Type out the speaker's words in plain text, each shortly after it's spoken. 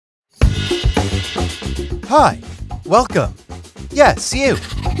Hi, welcome. Yes, you.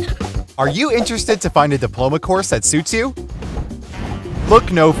 Are you interested to find a diploma course that suits you?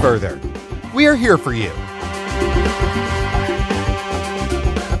 Look no further. We are here for you.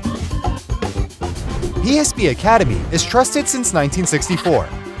 PSB Academy is trusted since 1964,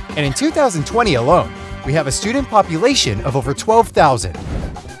 and in 2020 alone, we have a student population of over 12,000.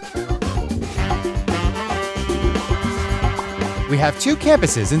 We have 2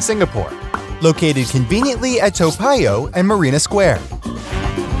 campuses in Singapore, located conveniently at Toa Payoh and Marina Square.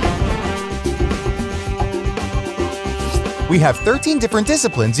 We have 13 different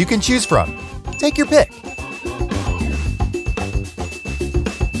disciplines you can choose from. Take your pick.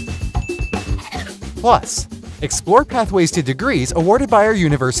 Plus, explore pathways to degrees awarded by our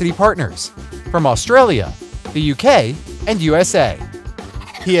university partners from Australia, the UK, and USA.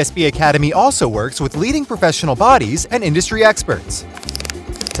 PSB Academy also works with leading professional bodies and industry experts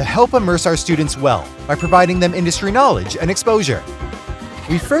to help immerse our students well by providing them industry knowledge and exposure.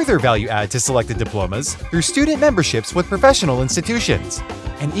 We further value add to selected diplomas through student memberships with professional institutions,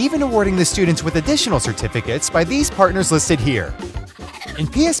 and even awarding the students with additional certificates by these partners listed here. In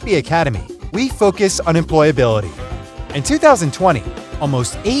PSB Academy, we focus on employability. In 2020,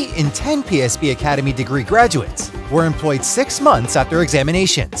 almost 8 in 10 PSB Academy degree graduates were employed 6 months after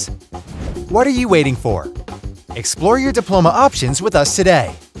examinations. What are you waiting for? Explore your diploma options with us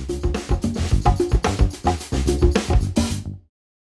today.